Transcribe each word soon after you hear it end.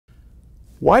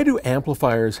Why do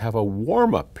amplifiers have a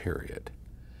warm-up period?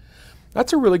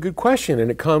 That's a really good question, and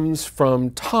it comes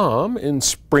from Tom in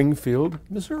Springfield,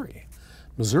 Missouri.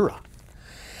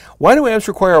 Why do amps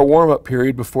require a warm-up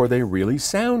period before they really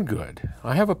sound good?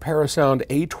 I have a Parasound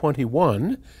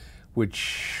A21,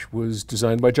 which was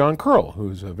designed by John Curl,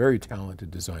 who's a very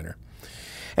talented designer.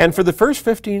 And for the first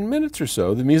 15 minutes or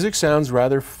so, the music sounds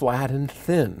rather flat and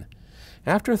thin.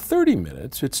 After 30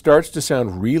 minutes, it starts to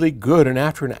sound really good, and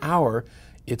after an hour,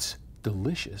 it's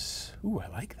delicious. Ooh, I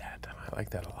like that. I like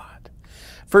that a lot.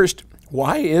 First,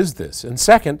 why is this? And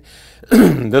second,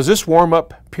 does this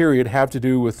warm-up period have to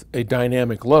do with a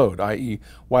dynamic load, i.e.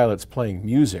 while it's playing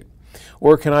music?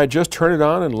 Or can I just turn it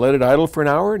on and let it idle for an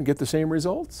hour and get the same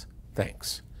results?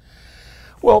 Thanks.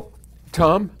 Well,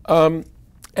 Tom,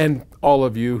 and all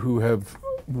of you who have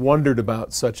wondered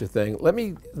about such a thing, let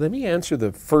me answer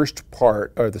the first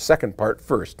part, or the second part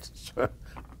first.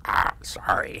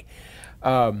 Sorry.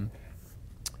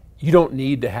 You don't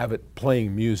need to have it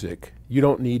playing music. You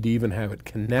don't need to even have it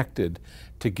connected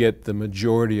to get the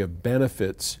majority of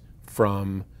benefits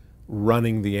from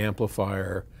running the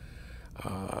amplifier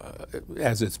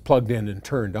as it's plugged in and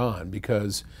turned on,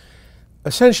 because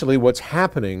essentially what's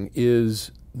happening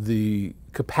is the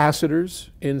capacitors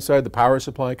inside the power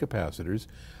supply capacitors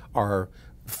are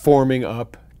forming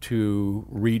up to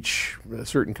reach a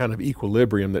certain kind of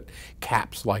equilibrium that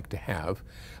caps like to have.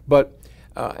 But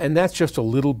and that's just a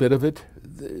little bit of it.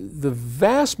 The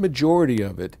vast majority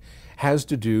of it has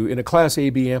to do, in a Class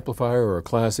AB amplifier or a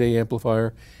Class A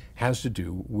amplifier, has to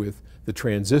do with the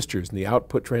transistors and the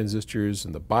output transistors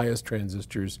and the bias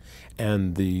transistors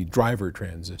and the driver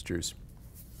transistors.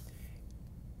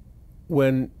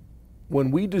 When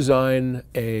we design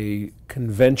a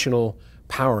conventional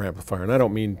power amplifier, and I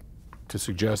don't mean to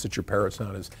suggest that your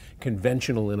Parasound is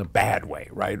conventional in a bad way,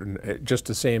 right? Just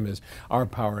the same as our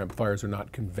power amplifiers are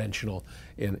not conventional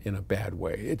in a bad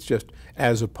way. It's just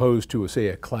as opposed to, say,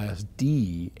 a Class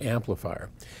D amplifier.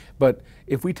 But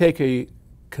if we take a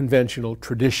conventional,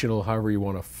 traditional, however you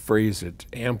want to phrase it,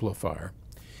 amplifier,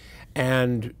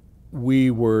 and we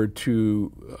were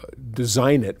to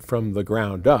design it from the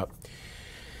ground up,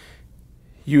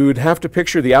 you'd have to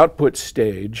picture the output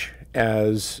stage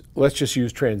as, let's just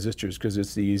use transistors because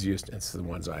it's the easiest, it's the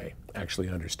ones I actually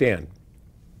understand.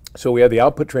 So we have the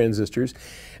output transistors,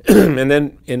 and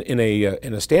then in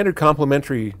a standard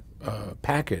complementary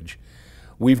package,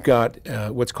 we've got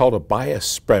what's called a bias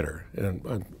spreader.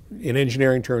 In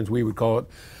engineering terms, we would call it,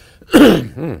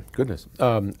 a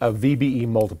VBE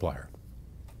multiplier.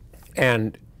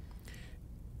 And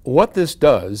what this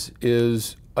does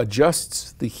is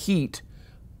adjusts the heat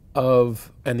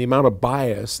and the amount of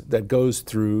bias that goes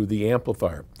through the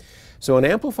amplifier. So an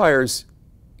amplifier's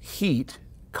heat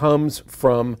comes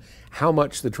from how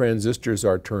much the transistors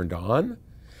are turned on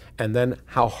and then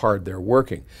how hard they're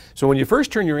working. So when you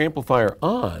first turn your amplifier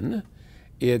on,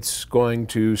 it's going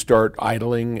to start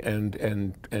idling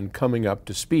and coming up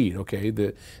to speed, okay?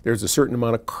 There's a certain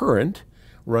amount of current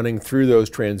running through those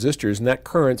transistors, and that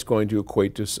current's going to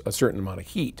equate to a certain amount of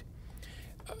heat.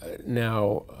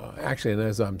 Now, actually, and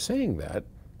as I'm saying that,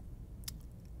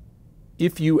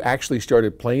 if you actually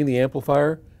started playing the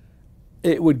amplifier,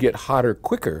 it would get hotter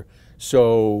quicker.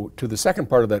 So to the second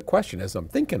part of that question, as I'm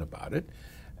thinking about it,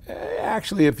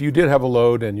 actually, if you did have a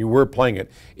load and you were playing it,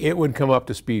 it would come up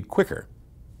to speed quicker.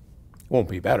 Won't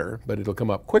be better, but it'll come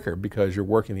up quicker because you're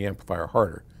working the amplifier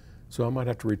harder. So I might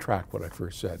have to retract what I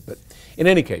first said. But in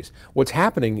any case, what's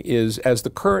happening is as the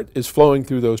current is flowing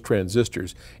through those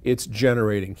transistors, it's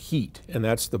generating heat, and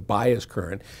that's the bias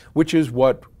current, which is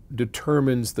what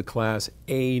determines the Class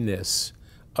A-ness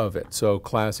of it. So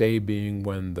Class A being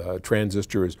when the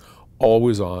transistor is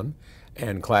always on,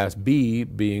 and Class B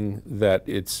being that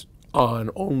it's on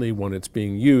only when it's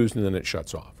being used and then it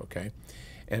shuts off, okay?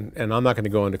 And I'm not going to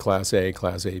go into Class A,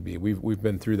 Class AB. We've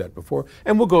been through that before,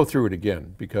 and we'll go through it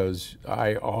again, because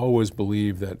I always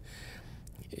believe that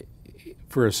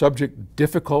for a subject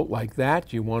difficult like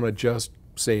that, you want to just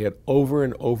say it over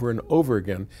and over and over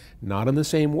again, not in the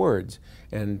same words.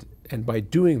 And by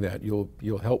doing that,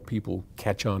 you'll help people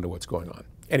catch on to what's going on.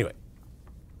 Anyway,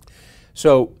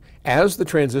 so as the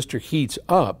transistor heats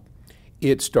up,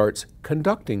 it starts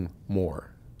conducting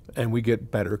more, and we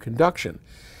get better conduction.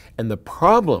 And the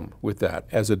problem with that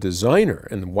as a designer,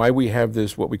 and why we have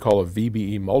this, what we call a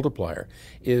VBE multiplier,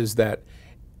 is that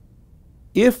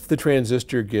if the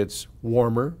transistor gets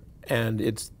warmer and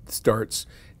it starts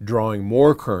drawing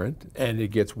more current, and it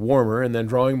gets warmer and then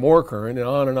drawing more current, and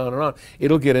on and on and on,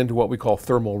 it'll get into what we call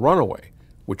thermal runaway,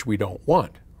 which we don't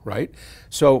want, right?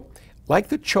 So like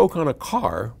the choke on a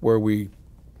car, where we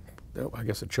I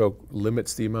guess a choke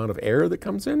limits the amount of air that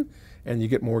comes in, and you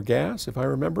get more gas, if I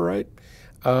remember right.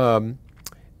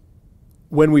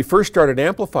 When we first start an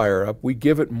amplifier up, we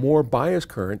give it more bias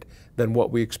current than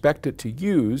what we expect it to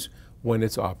use when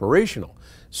it's operational.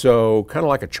 So kind of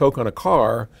like a choke on a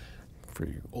car, for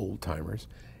you old timers,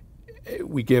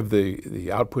 we give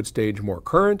the output stage more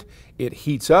current, it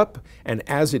heats up, and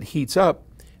as it heats up,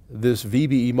 this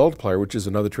VBE multiplier, which is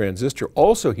another transistor,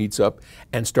 also heats up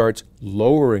and starts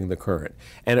lowering the current.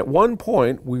 And at one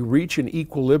point, we reach an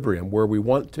equilibrium where we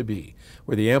want to be,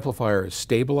 where the amplifier is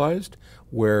stabilized,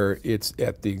 where it's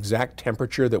at the exact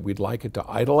temperature that we'd like it to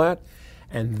idle at,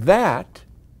 and that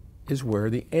is where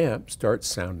the amp starts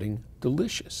sounding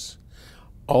delicious.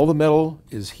 All the metal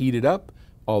is heated up,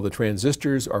 all the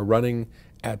transistors are running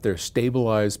at their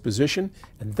stabilized position,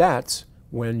 and that's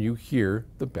when you hear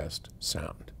the best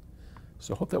sound.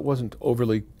 So I hope that wasn't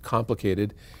overly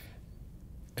complicated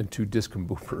and too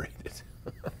discombobulated.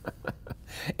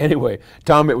 Anyway,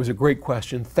 Tom, it was a great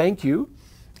question. Thank you,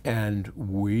 and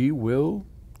we will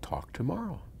talk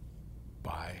tomorrow.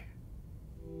 Bye.